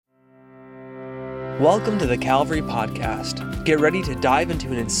Welcome to the Calvary Podcast. Get ready to dive into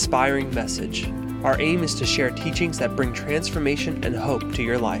an inspiring message. Our aim is to share teachings that bring transformation and hope to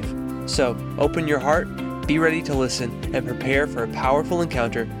your life. So, open your heart, be ready to listen, and prepare for a powerful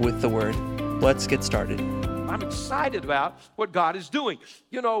encounter with the Word. Let's get started. I'm excited about what God is doing.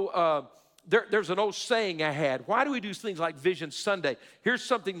 You know, there's an old saying I had. Why do we do things like Vision Sunday? Here's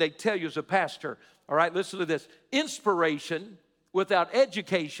something they tell you as a pastor. All right, listen to this. Inspiration without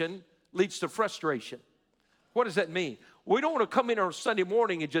education leads to frustration. What does that mean? We don't want to come in on Sunday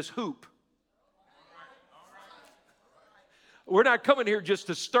morning and just hoop. We're not coming here just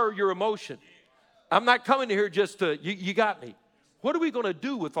to stir your emotion. I'm not coming here just to, you got me. What are we going to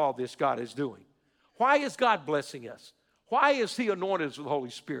do with all this God is doing? Why is God blessing us? Why is He anointed us with the Holy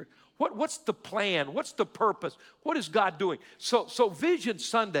Spirit? What's the plan? What's the purpose? What is God doing? So Vision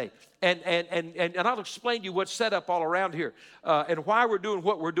Sunday, and I'll explain to you what's set up all around here and why we're doing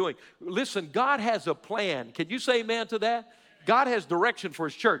what we're doing. Listen, God has a plan. Can you say amen to that? God has direction for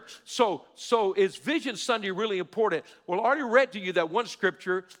His church. So is Vision Sunday really important? Well, I already read to you that one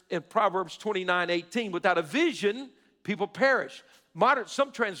scripture in Proverbs 29:18. Without a vision, people perish.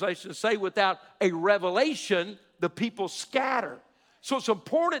 Some translations say without a revelation, the people scatter. So it's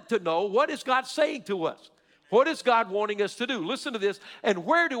important to know, what is God saying to us? What is God wanting us to do? Listen to this. And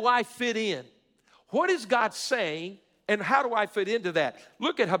where do I fit in? What is God saying, and how do I fit into that?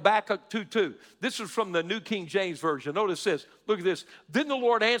 Look at Habakkuk 2:2. This is from the New King James Version. Notice this. Look at this. Then the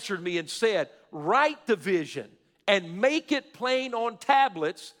Lord answered me and said, write the vision and make it plain on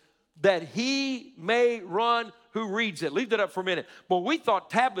tablets, that he may run who reads it. Leave that up for a minute. But we thought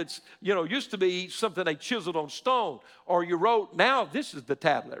tablets, used to be something they chiseled on stone, or you wrote. Now this is the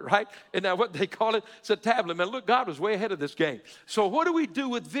tablet, right? And now what they call it, it's a tablet. Man, look, God was way ahead of this game. So what do we do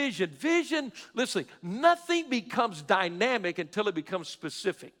with vision? Vision, listen, nothing becomes dynamic until it becomes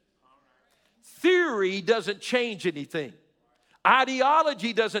specific. Theory doesn't change anything.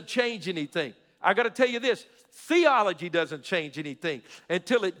 Ideology doesn't change anything. I got to tell you this. Theology doesn't change anything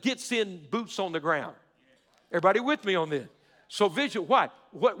until it gets in boots on the ground. Everybody with me on this? So vision, why?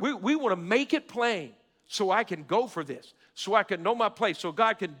 We want to make it plain so I can go for this, so I can know my place, so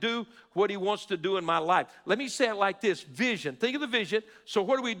God can do what He wants to do in my life. Let me say it like this, vision. Think of the vision. So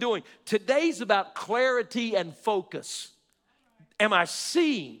what are we doing? Today's about clarity and focus. Am I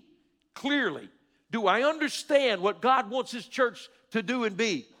seeing clearly? Do I understand what God wants His church to do and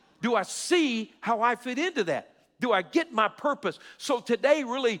be? Do I see how I fit into that? Do I get my purpose? So today,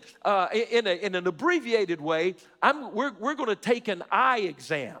 really, in an abbreviated way, we're going to take an eye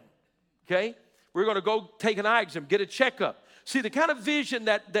exam, okay? We're going to go take an eye exam, get a checkup. See, the kind of vision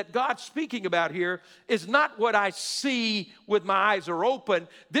that God's speaking about here is not what I see when my eyes are open.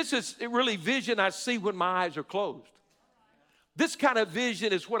 This is really vision I see when my eyes are closed. This kind of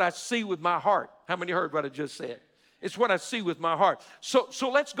vision is what I see with my heart. How many heard what I just said? It's what I see with my heart. So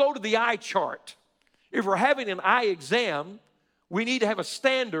let's go to the eye chart. If we're having an eye exam, we need to have a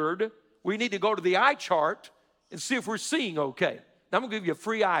standard. We need to go to the eye chart and see if we're seeing okay. Now, I'm going to give you a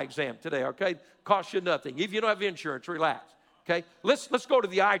free eye exam today, okay? Cost you nothing. If you don't have insurance, relax, okay? Let's go to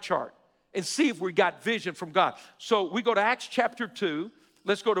the eye chart and see if we got vision from God. So we go to Acts chapter 2.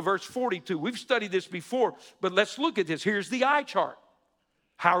 Let's go to verse 42. We've studied this before, but let's look at this. Here's the eye chart.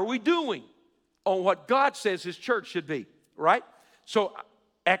 How are we doing on what God says His church should be, right? So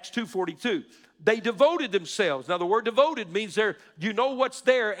Acts 2:42. They devoted themselves. Now, the word devoted means you know what's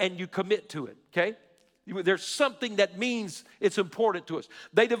there and you commit to it, okay? There's something that means it's important to us.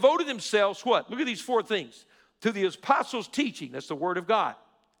 They devoted themselves, what? Look at these four things. To the apostles' teaching, that's the word of God.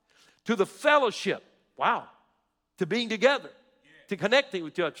 To the fellowship, wow. To being together, to connecting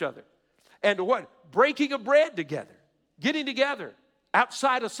with each other. And to what? Breaking of bread together, getting together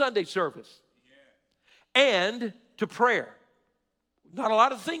outside of Sunday service. And to prayer. Not a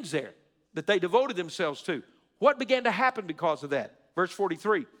lot of things there that they devoted themselves to. What began to happen because of that? Verse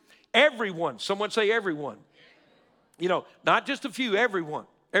 43. Everyone, someone say everyone. Not just a few, everyone.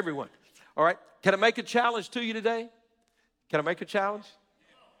 Everyone. All right. Can I make a challenge to you today? Can I make a challenge?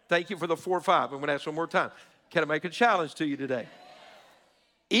 Thank you for the 4 or 5. I'm going to ask one more time. Can I make a challenge to you today?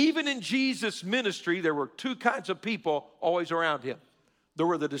 Even in Jesus' ministry, there were two kinds of people always around Him. There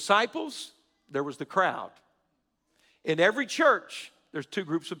were the disciples, there was the crowd. In every church, there's two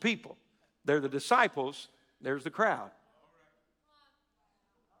groups of people. They're the disciples, there's the crowd.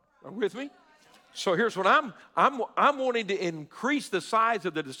 Are you with me? So here's what I'm wanting to increase the size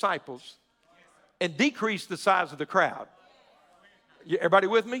of the disciples and decrease the size of the crowd. Everybody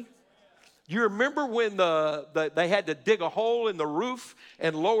with me? You remember when they had to dig a hole in the roof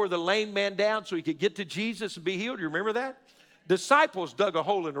and lower the lame man down so he could get to Jesus and be healed? You remember that? Disciples dug a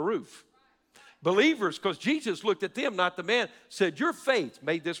hole in the roof. Believers, because Jesus looked at them, not the man, said, your faith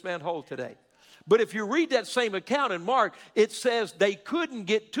made this man whole today. But if you read that same account in Mark, it says they couldn't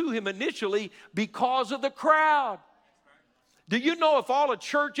get to him initially because of the crowd. Do you know if all the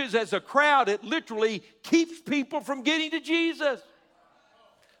churches as a crowd, it literally keeps people from getting to Jesus?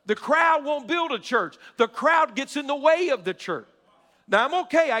 The crowd won't build a church. The crowd gets in the way of the church. Now, I'm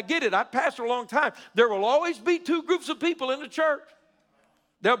okay. I get it. I pastored a long time. There will always be two groups of people in the church.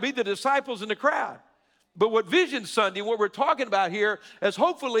 There'll be the disciples and the crowd. But what Vision Sunday, what we're talking about here, is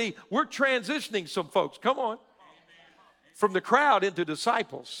hopefully we're transitioning some folks, come on, from the crowd into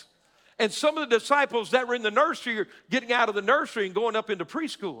disciples. And some of the disciples that were in the nursery are getting out of the nursery and going up into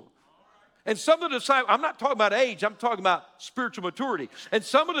preschool. And some of the disciples, I'm not talking about age, I'm talking about spiritual maturity. And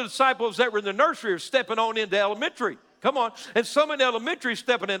some of the disciples that were in the nursery are stepping on into elementary. Come on. And some in elementary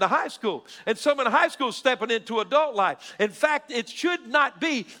stepping into high school. And some in high school stepping into adult life. In fact, it should not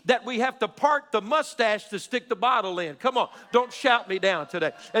be that we have to part the mustache to stick the bottle in. Come on. Don't shout me down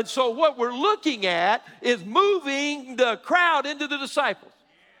today. And so what we're looking at is moving the crowd into the disciples.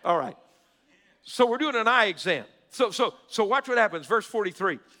 All right. So we're doing an eye exam. So watch what happens. Verse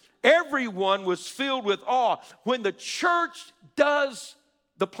 43. Everyone was filled with awe when the church does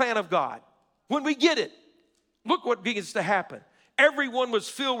the plan of God. When we get it. Look what begins to happen. Everyone was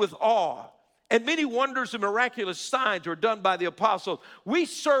filled with awe, and many wonders and miraculous signs were done by the apostles. We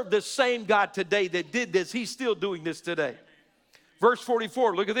serve the same God today that did this. He's still doing this today. Verse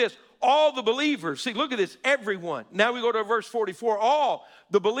 44, look at this. All the believers, see, look at this, everyone. Now we go to verse 44. All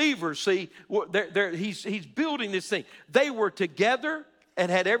the believers, see, he's building this thing. They were together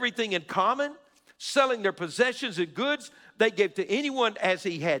and had everything in common, selling their possessions and goods. They gave to anyone as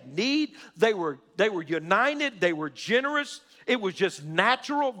he had need. They were united. They were generous. It was just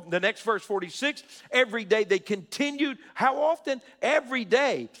natural. The next verse 46, every day they continued. How often? Every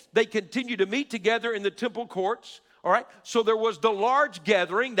day they continued to meet together in the temple courts. All right. So there was the large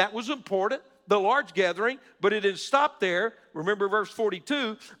gathering. That was important. The large gathering, but it didn't stop there. Remember verse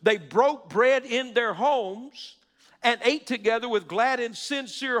 42, they broke bread in their homes and ate together with glad and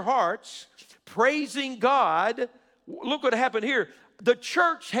sincere hearts, praising God. Look what happened here. The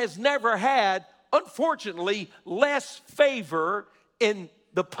church has never had, unfortunately, less favor in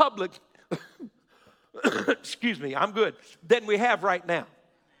the public, excuse me, I'm good, than we have right now.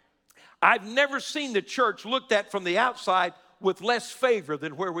 I've never seen the church looked at from the outside with less favor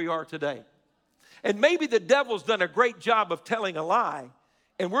than where we are today. And maybe the devil's done a great job of telling a lie,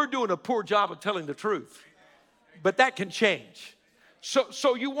 and we're doing a poor job of telling the truth. But that can change.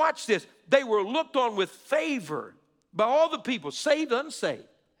 So you watch this. They were looked on with favor by all the people, saved, unsaved,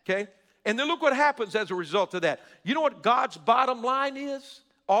 okay? And then look what happens as a result of that. You know what God's bottom line is?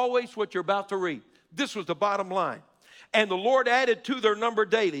 Always what you're about to read. This was the bottom line. And the Lord added to their number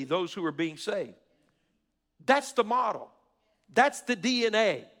daily those who were being saved. That's the model. That's the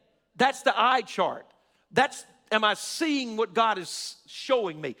DNA. That's the eye chart. Am I seeing what God is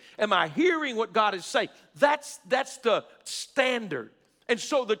showing me? Am I hearing what God is saying? That's the standard. And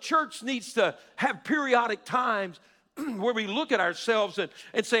so the church needs to have periodic times where we look at ourselves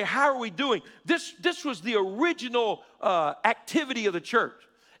and say, how are we doing? This was the original activity of the church.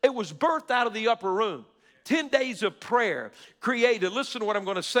 It was birthed out of the upper room. 10 days of prayer created, listen to what I'm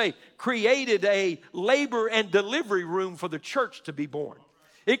going to say, created a labor and delivery room for the church to be born.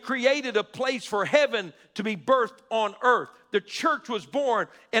 It created a place for heaven to be birthed on earth. The church was born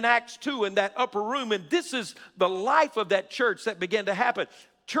in Acts 2 in that upper room, and this is the life of that church that began to happen.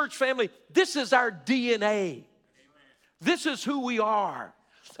 Church family, this is our DNA. This is who we are.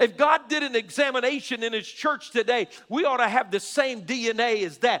 If God did an examination in His church today, we ought to have the same DNA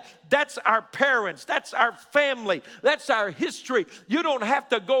as that. That's our parents. That's our family. That's our history. You don't have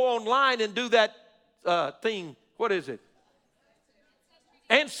to go online and do that thing. What is it?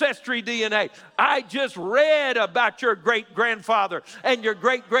 Ancestry DNA. I just read about your great-grandfather and your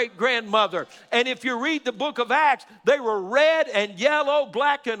great-great-grandmother. And if you read the book of Acts, they were red and yellow,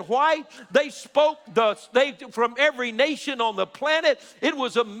 black and white. They spoke from every nation on the planet. It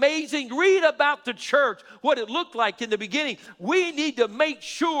was amazing. Read about the church, what it looked like in the beginning. We need to make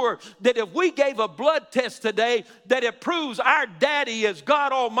sure that if we gave a blood test today, that it proves our daddy is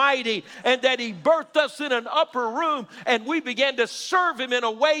God Almighty and that He birthed us in an upper room and we began to serve Him in a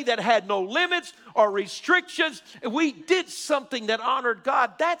way that had no limits or restrictions. We did something that honored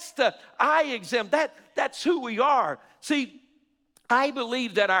God. That's the eye exam. That's who we are. See, I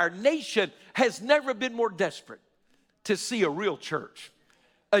believe that our nation has never been more desperate to see a real church,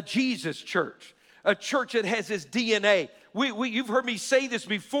 a Jesus church, a church that has His DNA. You've heard me say this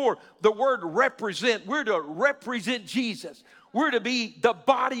before, the word represent. We're to represent Jesus. We're to be the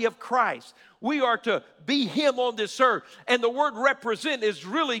body of Christ. We are to be him on this earth. And the word represent is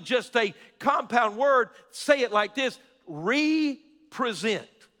really just a compound word. Say it like this: represent.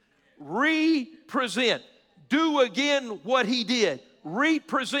 Represent. Do again what he did.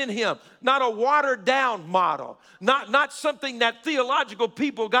 Represent him. Not a watered down model. Not something that theological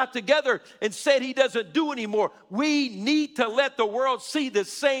people got together and said he doesn't do anymore. We need to let the world see the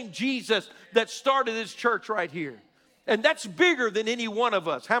same Jesus that started this church right here. And that's bigger than any one of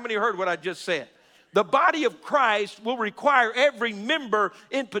us. How many heard what I just said? The body of Christ will require every member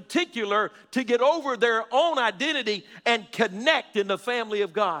in particular to get over their own identity and connect in the family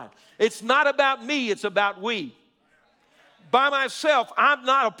of God. It's not about me, it's about we. By myself, I'm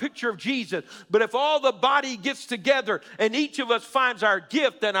not a picture of Jesus. But if all the body gets together and each of us finds our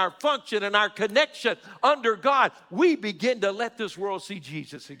gift and our function and our connection under God, we begin to let this world see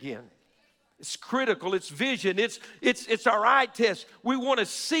Jesus again. It's critical. It's vision. It's our eye test. We want to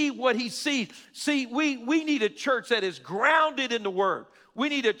see what he sees. See, we need a church that is grounded in the Word. We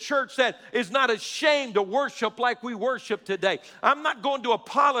need a church that is not ashamed to worship like we worship today. I'm not going to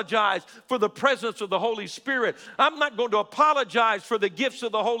apologize for the presence of the Holy Spirit. I'm not going to apologize for the gifts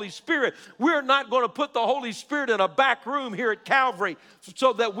of the Holy Spirit. We're not going to put the Holy Spirit in a back room here at Calvary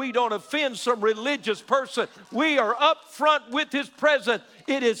so that we don't offend some religious person. We are up front with his presence.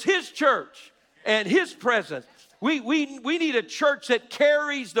 It is his church and his presence. We need a church that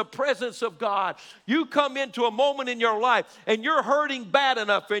carries the presence of God. You come into a moment in your life and you're hurting bad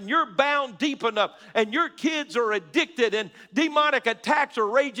enough and you're bound deep enough and your kids are addicted and demonic attacks are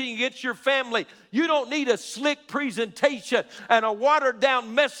raging against your family. You don't need a slick presentation and a watered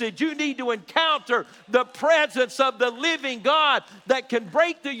down message. You need to encounter the presence of the living God that can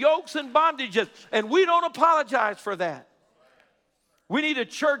break the yokes and bondages. And we don't apologize for that. We need a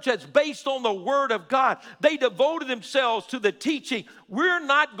church that's based on the Word of God. They devoted themselves to the teaching. We're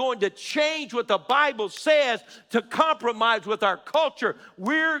not going to change what the Bible says to compromise with our culture.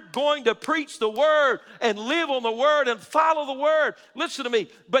 We're going to preach the Word and live on the Word and follow the Word. Listen to me.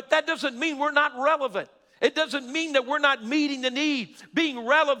 But that doesn't mean we're not relevant. It doesn't mean that we're not meeting the need. Being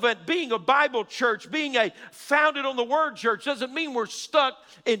relevant, being a Bible church, being a founded on the Word church doesn't mean we're stuck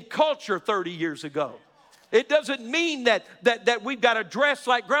in culture 30 years ago. It doesn't mean that we've got to dress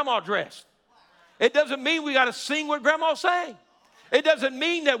like grandma dressed. It doesn't mean we got to sing what grandma sang. It doesn't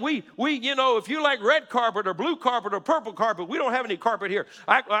mean that we if you like red carpet or blue carpet or purple carpet, we don't have any carpet here.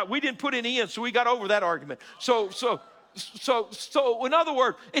 We didn't put any in, so we got over that argument. So in other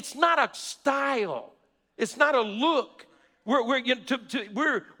words, it's not a style. It's not a look.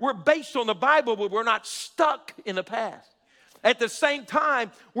 We're based on the Bible, but we're not stuck in the past. At the same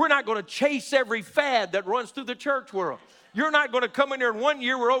time, we're not going to chase every fad that runs through the church world. You're not going to come in there and 1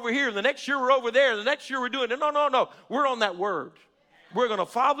 year we're over here, the next year we're over there, the next year we're doing it. No. We're on that Word. We're going to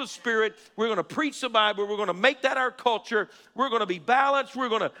follow the Spirit. We're going to preach the Bible. We're going to make that our culture. We're going to be balanced. We're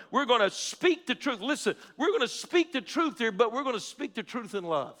going to speak the truth. Listen, we're going to speak the truth here, but we're going to speak the truth in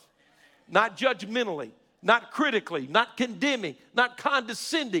love. Not judgmentally, not critically, not condemning, not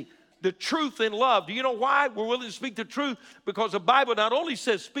condescending. The truth in love. Do you know why we're willing to speak the truth? Because the Bible not only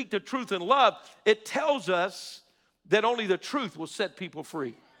says speak the truth in love, it tells us that only the truth will set people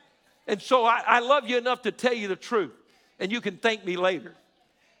free. And so I love you enough to tell you the truth, and you can thank me later.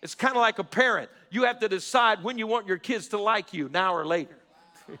 It's kind of like a parent. You have to decide when you want your kids to like you, now or later.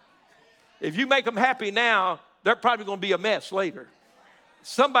 If you make them happy now, they're probably going to be a mess later.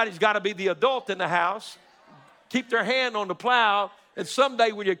 Somebody's got to be the adult in the house, keep their hand on the plow. And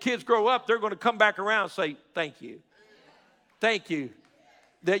someday when your kids grow up, they're going to come back around and say, thank you. Thank you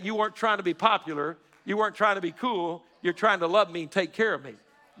that you weren't trying to be popular. You weren't trying to be cool. You're trying to love me and take care of me.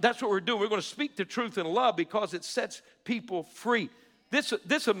 That's what we're doing. We're going to speak the truth in love because it sets people free.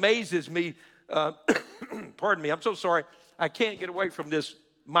 This amazes me. Pardon me. I'm so sorry. I can't get away from this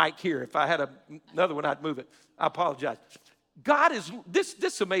mic here. If I had another one, I'd move it. I apologize.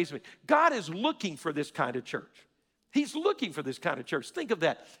 This amazes me. God is looking for this kind of church. He's looking for this kind of church. Think of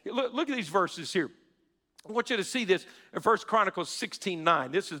that. Look at these verses here. I want you to see this in 1 Chronicles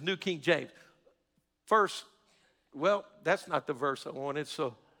 16:9. This is New King James. That's not the verse I wanted,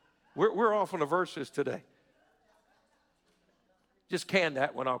 so we're off on the verses today. Just can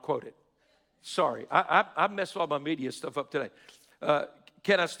that when I'll quote it. Sorry, I messed all my media stuff up today.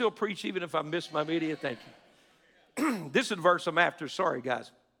 Can I still preach even if I miss my media? Thank you. This is the verse I'm after. Sorry,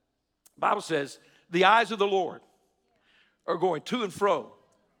 guys. The Bible says, the eyes of the Lord are going to and fro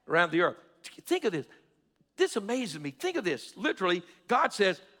around the earth. Think of this. This amazes me. Think of this. Literally, God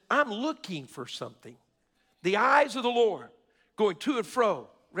says, I'm looking for something. The eyes of the Lord going to and fro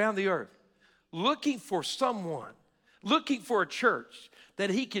around the earth, looking for someone, looking for a church that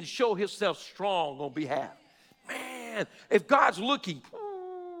he can show himself strong on behalf. Man, if God's looking,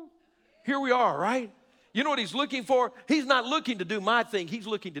 here we are, right? You know what he's looking for? He's not looking to do my thing. He's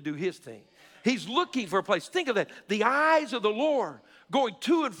looking to do his thing. He's looking for a place. Think of that. The eyes of the Lord going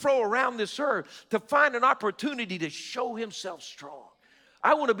to and fro around this earth to find an opportunity to show himself strong.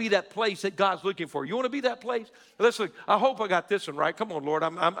 I want to be that place that God's looking for. You want to be that place? Let's look. I hope I got this one right. Come on, Lord.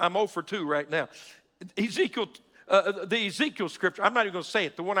 I'm 0 for 2 right now. Ezekiel, the Ezekiel scripture. I'm not even going to say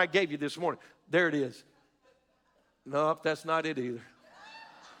it. The one I gave you this morning. There it is. Nope, that's not it either.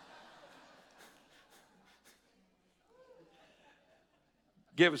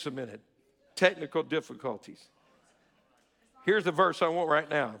 Give us a minute. Technical difficulties. Here's the verse I want right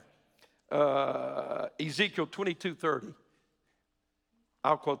now. Ezekiel 22:30.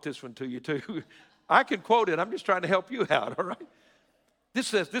 I'll quote this one to you too. I can quote it. I'm just trying to help you out, all right? This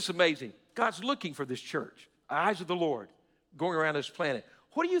says, this is amazing. God's looking for this church. Eyes of the Lord going around this planet.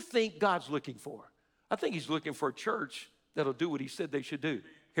 What do you think God's looking for? I think he's looking for a church that'll do what he said they should do.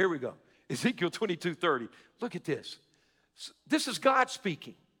 Here we go. Ezekiel 22:30. Look at this. This is God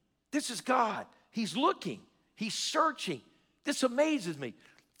speaking. This is God. He's looking. He's searching. This amazes me.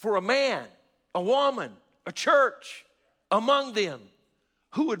 For a man, a woman, a church among them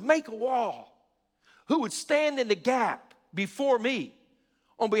who would make a wall, who would stand in the gap before me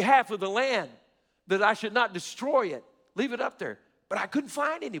on behalf of the land, that I should not destroy it. Leave it up there. But I couldn't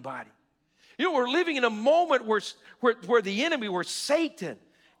find anybody. You know, we're living in a moment where the enemy, where Satan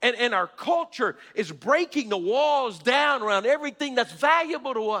and our culture is breaking the walls down around everything that's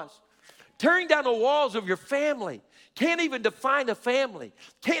valuable to us. Tearing down the walls of your family. Can't even define a family.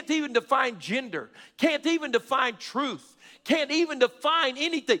 Can't even define gender. Can't even define truth. Can't even define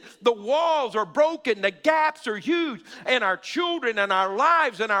anything. The walls are broken. The gaps are huge. And our children and our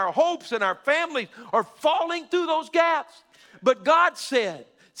lives and our hopes and our families are falling through those gaps. But God said,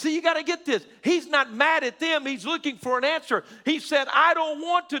 see, you got to get this. He's not mad at them. He's looking for an answer. He said, I don't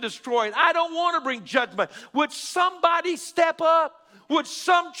want to destroy it. I don't want to bring judgment. Would somebody step up? Would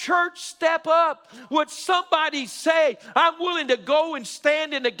some church step up? Would somebody say, I'm willing to go and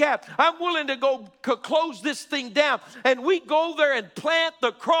stand in the gap. I'm willing to go close this thing down. And we go there and plant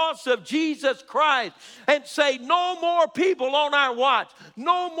the cross of Jesus Christ and say, no more people on our watch.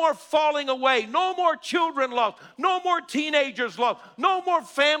 No more falling away. No more children lost. No more teenagers lost. No more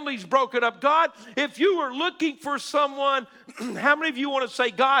families broken up. God, if you were looking for someone, how many of you want to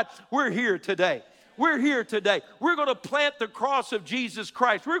say, God, we're here today? We're here today. We're going to plant the cross of Jesus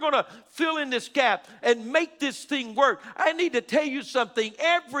Christ. We're going to fill in this gap and make this thing work. I need to tell you something.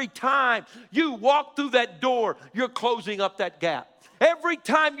 Every time you walk through that door, you're closing up that gap. Every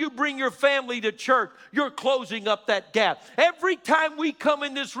time you bring your family to church, you're closing up that gap. Every time we come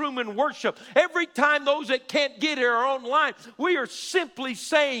in this room and worship, every time those that can't get here are online, we are simply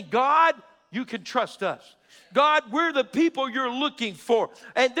saying, God, you can trust us. God, we're the people you're looking for.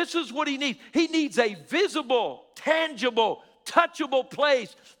 And this is what he needs. He needs a visible, tangible, touchable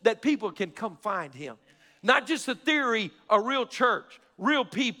place that people can come find him. Not just a theory, a real church, real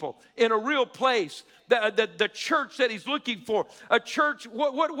people in a real place. The church that he's looking for. A church,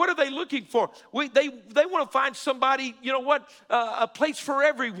 what are they looking for? They want to find somebody, you know what, a place for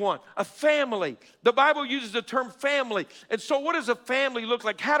everyone, a family. The Bible uses the term family. And so what does a family look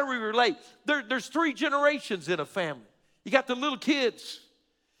like? How do we relate? There's 3 generations in a family. You got the little kids.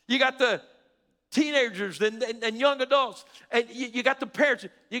 You got the teenagers and young adults. And you got the parents.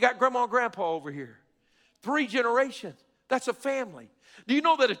 You got grandma and grandpa over here. 3 generations. That's a family. Do you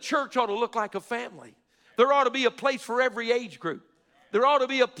know that a church ought to look like a family? There ought to be a place for every age group. There ought to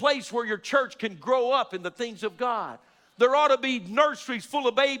be a place where your church can grow up in the things of God. There ought to be nurseries full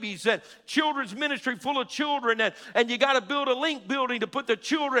of babies and children's ministry full of children. And you got to build a link building to put the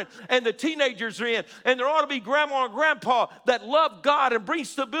children and the teenagers in. And there ought to be grandma and grandpa that love God and bring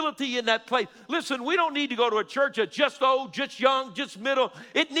stability in that place. Listen, we don't need to go to a church that's just old, just young, just middle.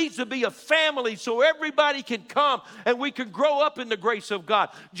 It needs to be a family so everybody can come and we can grow up in the grace of God.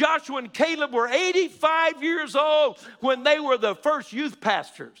 Joshua and Caleb were 85 years old when they were the first youth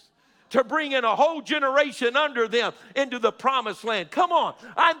pastors to bring in a whole generation under them into the promised land. Come on.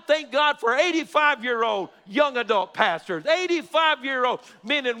 I thank God for 85-year-old young adult pastors, 85-year-old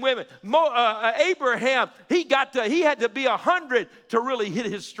men and women. Abraham, he had to be 100 to really hit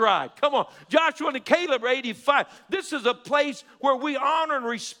his stride. Come on. Joshua and Caleb are 85. This is a place where we honor and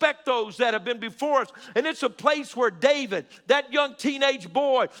respect those that have been before us. And it's a place where David, that young teenage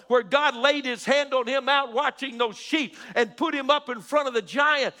boy, where God laid his hand on him out watching those sheep and put him up in front of the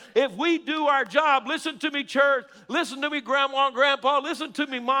giant. If we do our job, listen to me, church, listen to me, grandma and grandpa, listen to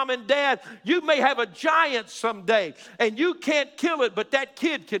me, mom and dad, you may have a giant someday, and you can't kill it, but that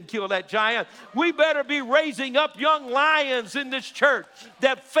kid can kill that giant. We better be raising up young lions in this church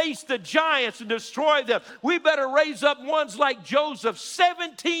that face the giants and destroy them. We better raise up ones like Joseph,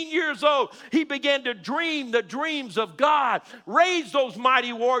 17 years old. He began to dream the dreams of God. Raise those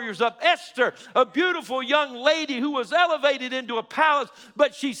mighty warriors up. Esther, a beautiful young lady who was elevated into a palace,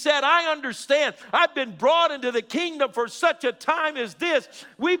 but she said, I understand. I've been brought into the kingdom for such a time as this.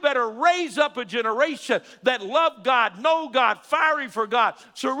 We better raise up a generation that love God, know God, fiery for God.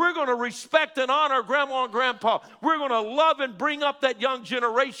 So we're going to respect and honor grandma and grandpa. We're going to love and bring up that young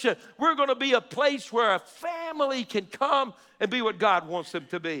generation. We're going to be a place where a family can come and be what God wants them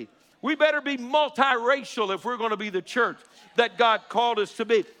to be. We better be multiracial if we're going to be the church that God called us to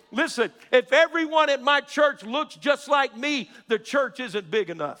be. Listen, if everyone at my church looks just like me, the church isn't big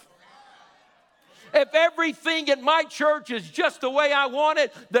enough. If everything at my church is just the way I want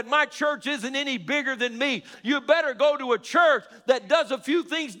it, that my church isn't any bigger than me. You better go to a church that does a few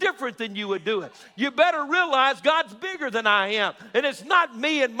things different than you would do it. You better realize God's bigger than I am. And it's not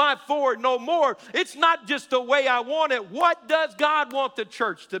me and my four no more. It's not just the way I want it. What does God want the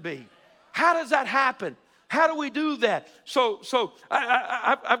church to be? How does that happen? How do we do that? So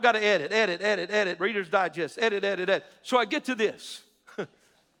I've got to edit. Reader's Digest, edit. So I get to this.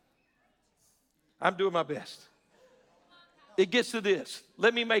 I'm doing my best. It gets to this.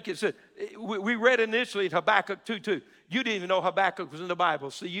 Let me make it so. We read initially Habakkuk 2:2. You didn't even know Habakkuk was in the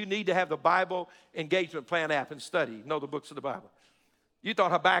Bible, so you need to have the Bible engagement plan app and study. Know the books of the Bible. You thought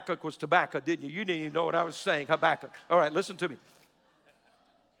Habakkuk was tobacco, didn't you? You didn't even know what I was saying, Habakkuk. All right, listen to me.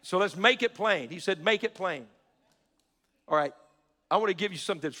 So let's make it plain. He said, make it plain. All right, I want to give you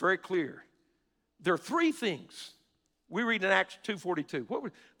something that's very clear. There are three things. We read in Acts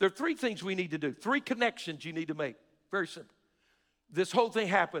 2:42. There are three things we need to do. Three connections you need to make. Very simple. This whole thing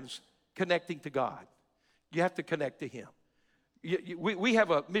happens connecting to God. You have to connect to Him. We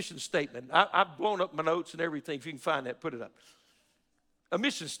have a mission statement. I've blown up my notes and everything. If you can find that, put it up. A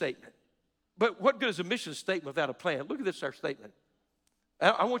mission statement. But what good is a mission statement without a plan? Look at this, our statement.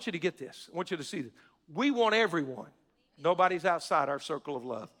 I want you to get this. I want you to see this. We want everyone. Nobody's outside our circle of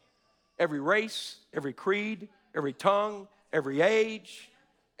love. Every race, every creed, every tongue, every age,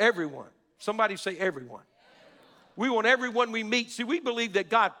 everyone. Somebody say everyone. We want everyone we meet. See, we believe that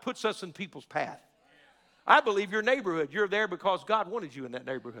God puts us in people's path. I believe your neighborhood, you're there because God wanted you in that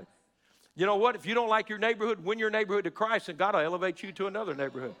neighborhood. You know what? If you don't like your neighborhood, win your neighborhood to Christ and God will elevate you to another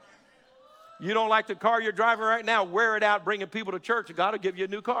neighborhood. You don't like the car you're driving right now, wear it out, bringing people to church, and God will give you a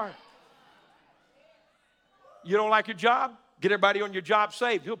new car. You don't like your job? Get everybody on your job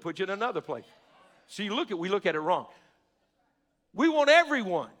saved. He'll put you in another place. See, we look at it wrong. We want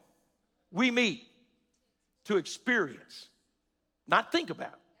everyone we meet to experience, not think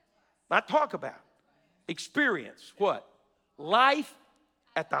about, not talk about, experience what? Life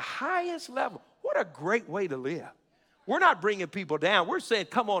at the highest level. What a great way to live. We're not bringing people down. We're saying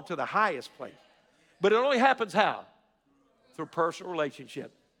come on to the highest place. But it only happens how? Through personal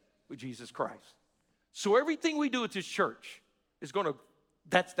relationship with Jesus Christ. So everything we do at this church is going to,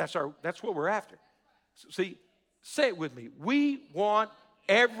 that's what we're after. See, say it with me. We want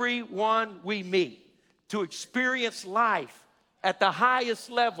everyone we meet to experience life at the highest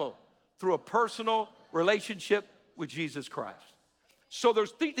level through a personal relationship with Jesus Christ. So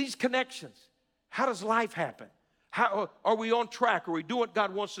there's these connections. How does life happen? How are we on track? Are we doing what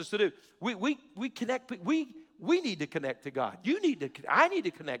God wants us to do? We connect. We need to connect to God. I need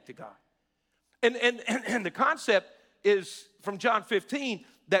to connect to God. And the concept is from John 15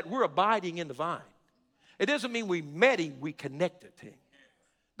 that we're abiding in the vine. It doesn't mean we met Him, we connected to Him.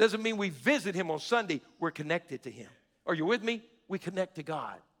 Doesn't mean we visit Him on Sunday, we're connected to Him. Are you with me? We connect to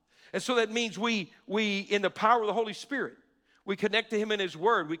God. And so that means we in the power of the Holy Spirit, we connect to Him in His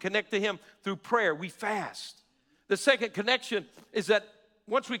Word. We connect to Him through prayer. We fast. The second connection is that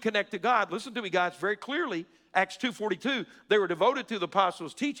once we connect to God, listen to me, guys, very clearly, Acts 2:42, they were devoted to the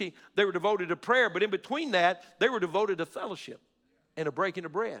apostles' teaching. They were devoted to prayer. But in between that, they were devoted to fellowship and to breaking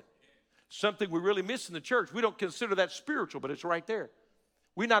of bread. Something we really miss in the church. We don't consider that spiritual, but it's right there.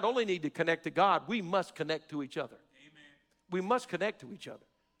 We not only need to connect to God, we must connect to each other. Amen. We must connect to each other.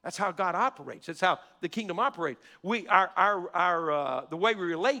 That's how God operates. That's how the kingdom operates. The way we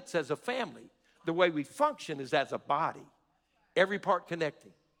relate as a family, the way we function is as a body. Every part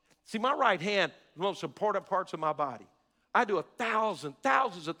connecting. See, my right hand is one of the most important parts of my body. I do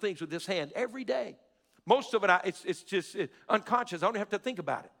thousands of things with this hand every day. Most of it, it's just unconscious. I don't have to think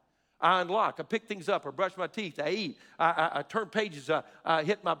about it. I unlock, I pick things up, I brush my teeth, I eat, I turn pages, I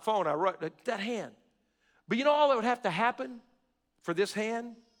hit my phone, I write, that hand. But you know all that would have to happen for this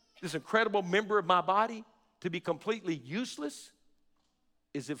hand, this incredible member of my body, to be completely useless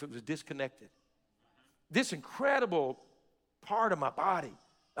is if it was disconnected. This incredible part of my body,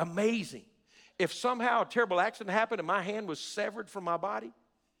 amazing. If somehow a terrible accident happened and my hand was severed from my body,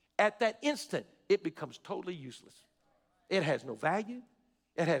 at that instant, it becomes totally useless. It has no value.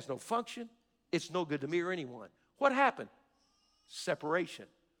 It has no function. It's no good to me or anyone. What happened? Separation.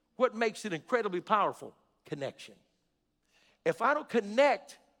 What makes it incredibly powerful? Connection. If I don't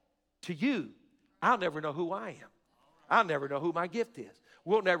connect to you, I'll never know who I am. I'll never know who my gift is.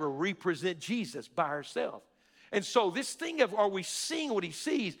 We'll never represent Jesus by ourselves. And so this thing of are we seeing what he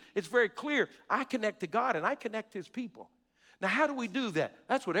sees, it's very clear. I connect to God and I connect to his people. Now, how do we do that?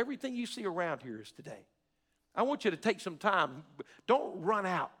 That's what everything you see around here is today. I want you to take some time. Don't run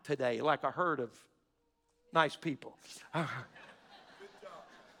out today like a herd of nice people.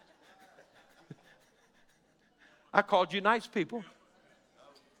 I called you nice people.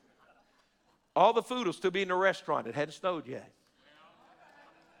 All the food will still be in the restaurant. It hadn't snowed yet.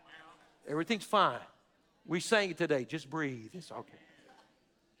 Everything's fine. We sang it today. Just breathe. It's okay.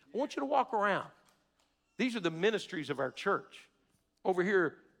 I want you to walk around. These are the ministries of our church. Over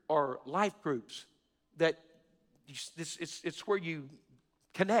here are life groups that it's where you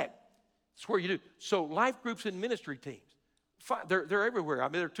connect. It's where you do. So life groups and ministry teams, they're everywhere. I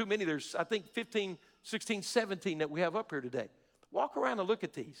mean, there are too many. There's, I think, 15, 16, 17 that we have up here today. Walk around and look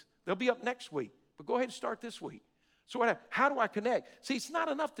at these. They'll be up next week. But go ahead and start this week. So how do I connect? See, it's not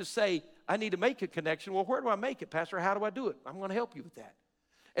enough to say, I need to make a connection. Well, where do I make it, Pastor? How do I do it? I'm going to help you with that.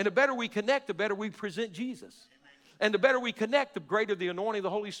 And the better we connect, the better we present Jesus. And the better we connect, the greater the anointing of the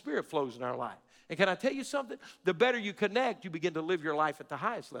Holy Spirit flows in our life. And can I tell you something? The better you connect, you begin to live your life at the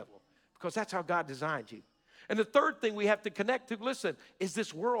highest level because that's how God designed you. And the third thing we have to connect to, listen, is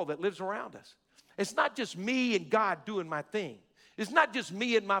this world that lives around us. It's not just me and God doing my thing. It's not just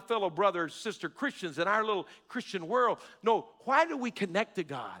me and my fellow brothers, sister Christians in our little Christian world. No, why do we connect to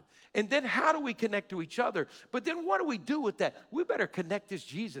God? And then how do we connect to each other? But then what do we do with that? We better connect this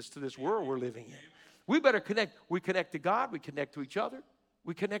Jesus to this world we're living in. We better connect. We connect to God. We connect to each other.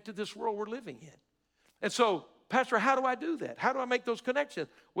 We connect to this world we're living in. And so, Pastor, how do I do that? How do I make those connections?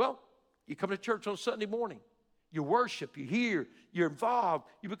 Well, you come to church on Sunday morning. You worship, you hear, you're involved,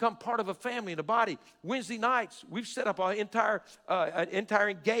 you become part of a family and a body. Wednesday nights, we've set up an entire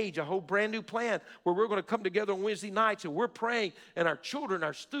Engage, a whole brand new plan where we're going to come together on Wednesday nights and we're praying and our children,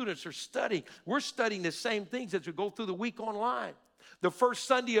 our students are studying. We're studying the same things as we go through the week online. The first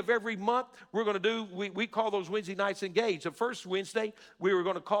Sunday of every month, we're going to do, we call those Wednesday nights Engage. The first Wednesday, we were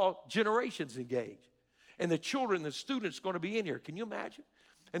going to call Generations Engage. And the children, the students are going to be in here. Can you imagine?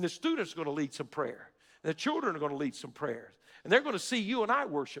 And the students are going to lead some prayer. And the children are going to lead some prayers. And they're going to see you and I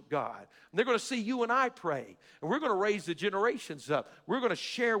worship God. And they're going to see you and I pray. And we're going to raise the generations up. We're going to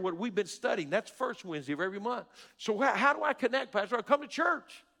share what we've been studying. That's first Wednesday of every month. So how do I connect, Pastor? I come to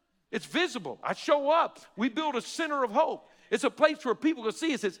church. It's visible. I show up. We build a center of hope. It's a place where people can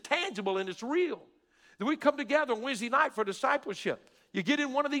see us. It's tangible and it's real. Then we come together on Wednesday night for discipleship. You get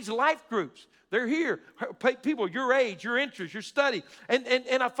in one of these life groups. They're here. People your age, your interest, your study. And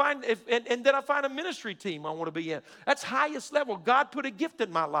then I find a ministry team I want to be in. That's highest level. God put a gift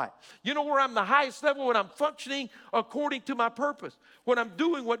in my life. You know where I'm the highest level? When I'm functioning according to my purpose. When I'm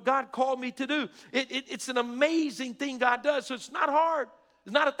doing what God called me to do. It's an amazing thing God does. So it's not hard.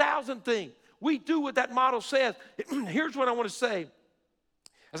 It's not 1,000 things. We do what that model says. Here's what I want to say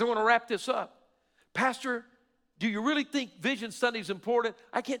as I want to wrap this up. Pastor, do you really think Vision Sunday is important?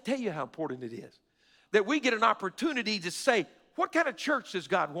 I can't tell you how important it is. That we get an opportunity to say, what kind of church does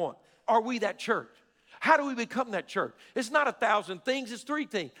God want? Are we that church? How do we become that church? It's not 1,000 things, it's 3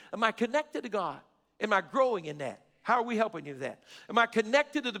 things. Am I connected to God? Am I growing in that? How are we helping you with that? Am I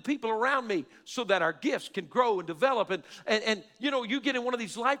connected to the people around me so that our gifts can grow and develop? And you know, you get in one of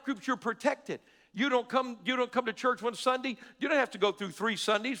these life groups, you're protected. You don't come to church one Sunday. You don't have to go through 3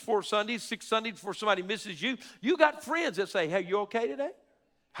 Sundays, 4 Sundays, 6 Sundays before somebody misses you. You got friends that say, hey, you okay today?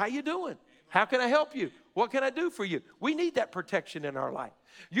 How you doing? How can I help you? What can I do for you? We need that protection in our life.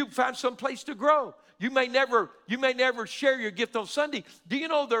 You find some place to grow. You may never share your gift on Sunday. Do you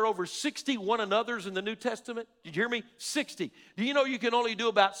know there are over 60 one another's in the New Testament? Did you hear me? 60. Do you know you can only do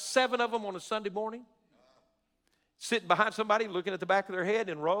about 7 of them on a Sunday morning? Sitting behind somebody, looking at the back of their head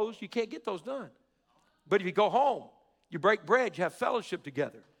in rows, you can't get those done. But if you go home, you break bread, you have fellowship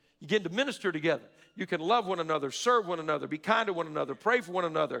together. You get to minister together. You can love one another, serve one another, be kind to one another, pray for one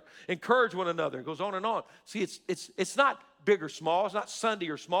another, encourage one another. It goes on and on. See, it's not big or small. It's not Sunday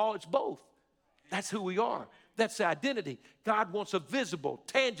or small. It's both. That's who we are. That's the identity. God wants a visible,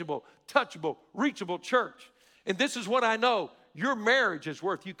 tangible, touchable, reachable church. And this is what I know. Your marriage is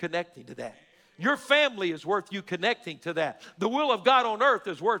worth you connecting to that. Your family is worth you connecting to that. The will of God on earth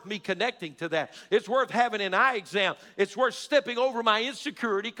is worth me connecting to that. It's worth having an eye exam. It's worth stepping over my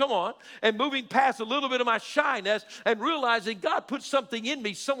insecurity, come on, and moving past a little bit of my shyness and realizing God put something in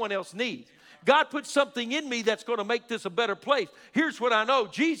me someone else needs. God put something in me that's going to make this a better place. Here's what I know.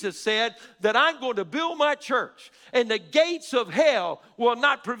 Jesus said that I'm going to build my church, and the gates of hell will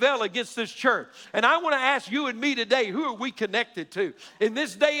not prevail against this church. And I want to ask you and me today, who are we connected to? In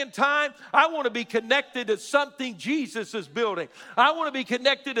this day and time, I want to be connected to something Jesus is building. I want to be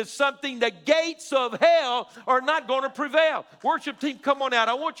connected to something the gates of hell are not going to prevail. Worship team, come on out.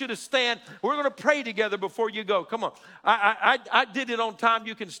 I want you to stand. We're going to pray together before you go. Come on. I did it on time.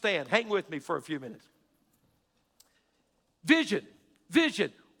 You can stand. Hang with me for a few minutes. Vision.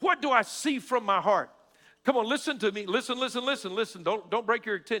 What do I see from my heart? Come on, listen to me. Listen. Don't break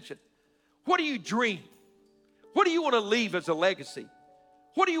your attention. What do you dream? What do you want to leave as a legacy?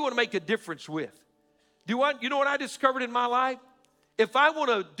 What do you want to make a difference with? You know what I discovered in my life? If I want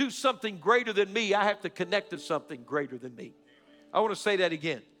to do something greater than me, I have to connect to something greater than me. I want to say that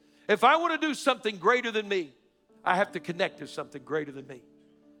again. If I want to do something greater than me, I have to connect to something greater than me.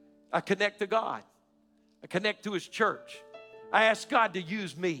 I connect to God. I connect to His church. I ask God to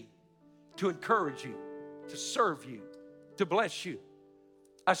use me to encourage you, to serve you, to bless you.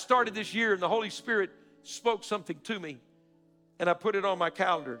 I started this year and the Holy Spirit spoke something to me, and I put it on my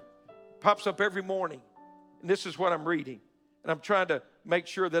calendar. It pops up every morning, and this is what I'm reading. And I'm trying to make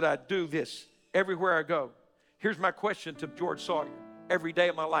sure that I do this everywhere I go. Here's my question to George Sawyer every day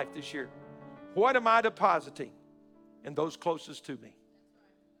of my life this year. What am I depositing in those closest to me?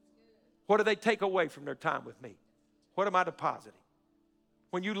 What do they take away from their time with me? What am I depositing?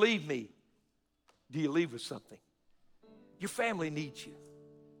 When you leave me, do you leave with something? Your family needs you.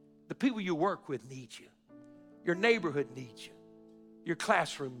 The people you work with need you. Your neighborhood needs you. Your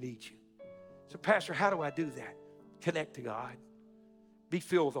classroom needs you. So, Pastor, how do I do that? Connect to God. Be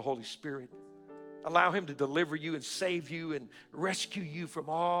filled with the Holy Spirit. Allow Him to deliver you and save you and rescue you from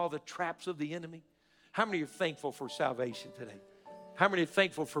all the traps of the enemy. How many are thankful for salvation today? How many are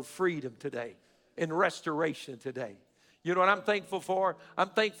thankful for freedom today and restoration today? You know what I'm thankful for? I'm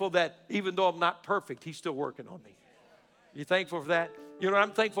thankful that even though I'm not perfect, He's still working on me. You thankful for that? You know what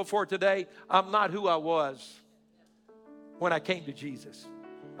I'm thankful for today? I'm not who I was when I came to Jesus.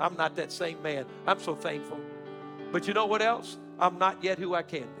 I'm not that same man. I'm so thankful. But you know what else? I'm not yet who I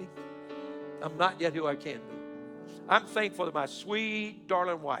can be. I'm not yet who I can be. I'm thankful to my sweet,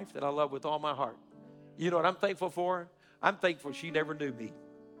 darling wife that I love with all my heart. You know what I'm thankful for? I'm thankful she never knew me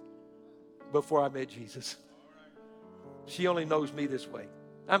before I met Jesus. She only knows me this way.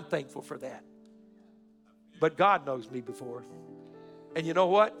 I'm thankful for that. But God knows me before. And you know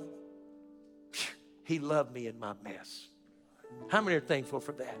what? He loved me in my mess. How many are thankful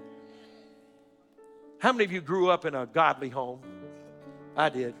for that? How many of you grew up in a godly home? I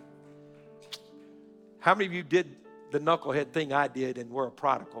did. How many of you did the knucklehead thing I did and were a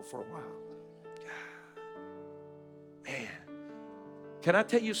prodigal for a while? Man, can I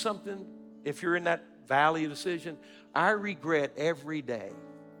tell you something? If you're in that valley of decision, I regret every day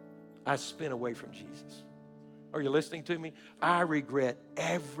I spent away from Jesus. Are you listening to me? I regret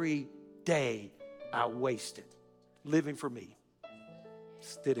every day I wasted living for me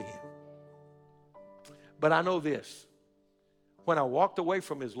instead of Him. But I know this. When I walked away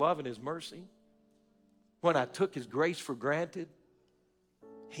from His love and His mercy, when I took His grace for granted,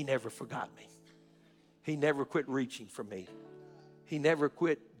 He never forgot me. He never quit reaching for me. He never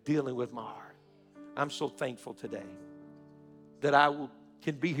quit dealing with my heart. I'm so thankful today that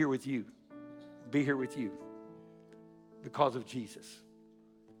can be here with you. Be here with you because of Jesus.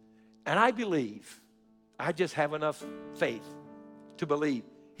 And I believe, I just have enough faith to believe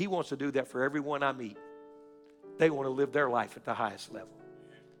He wants to do that for everyone I meet. They want to live their life at the highest level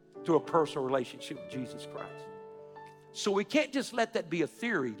through a personal relationship with Jesus Christ. So we can't just let that be a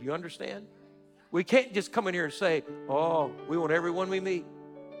theory. Do you understand? We can't just come in here and say, oh, we want everyone we meet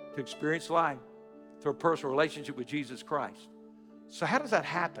to experience life through a personal relationship with Jesus Christ. So how does that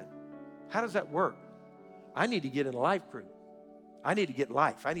happen? How does that work? I need to get in a life group. I need to get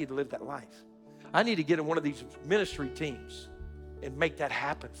life. I need to live that life. I need to get in one of these ministry teams and make that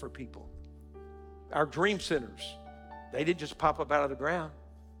happen for people. Our dream centers, they didn't just pop up out of the ground.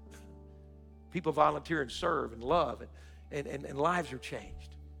 People volunteer and serve and love, and lives are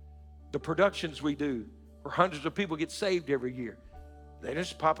changed. The productions we do, where hundreds of people get saved every year, they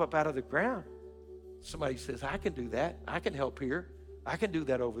just pop up out of the ground. Somebody says, I can do that. I can help here. I can do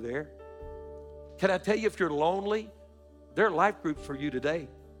that over there. Can I tell you, if you're lonely, there are life groups for you today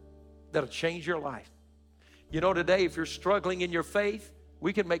that'll change your life. You know, today, if you're struggling in your faith,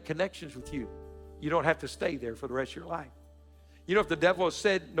 we can make connections with you. You don't have to stay there for the rest of your life. You know, if the devil has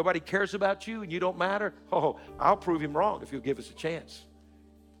said nobody cares about you and you don't matter, I'll prove him wrong if you'll give us a chance.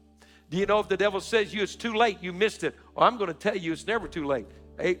 Do you know if the devil says it's too late, you missed it? I'm going to tell you it's never too late.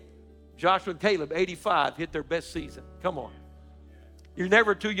 Joshua and Caleb, 85, hit their best season. Come on. You're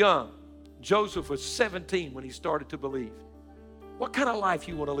never too young. Joseph was 17 when he started to believe. What kind of life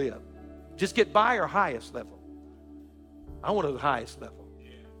you want to live? Just get by or highest level? I want the highest level.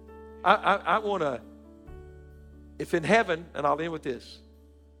 I want to, if in heaven, and I'll end with this,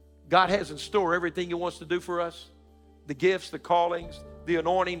 God has in store everything he wants to do for us, the gifts, the callings, the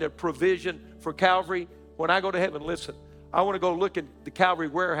anointing, the provision for Calvary. When I go to heaven, listen, I want to go look at the Calvary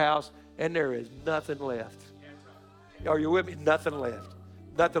warehouse and there is nothing left. Are you with me? Nothing left.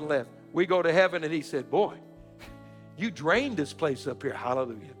 Nothing left. We go to heaven and he said, boy, you drained this place up here.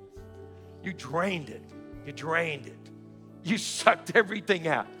 Hallelujah. You drained it. You drained it. You sucked everything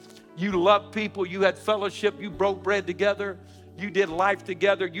out. You loved people. You had fellowship. You broke bread together. You did life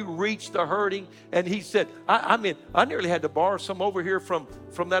together. You reached the hurting. And he said, I nearly had to borrow some over here from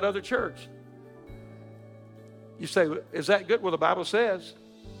that other church. You say, is that good? Well, the Bible says,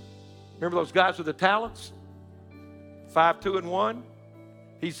 remember those guys with the talents? 5, 2, and 1?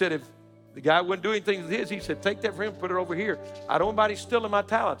 He said, if the guy wasn't doing things with his, he said, take that for him, put it over here. I don't want anybody stealing my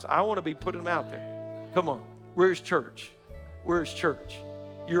talents. I want to be putting them out there. Come on. Where's church? Where's church?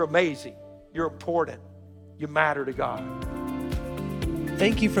 You're amazing. You're important. You matter to God.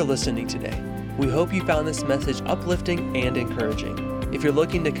 Thank you for listening today. We hope you found this message uplifting and encouraging. If you're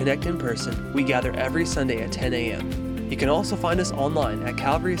looking to connect in person, we gather every Sunday at 10 a.m. You can also find us online at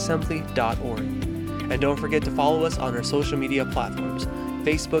calvaryassembly.org. And don't forget to follow us on our social media platforms,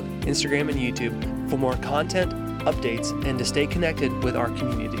 Facebook, Instagram, and YouTube, for more content, updates, and to stay connected with our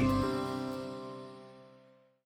community.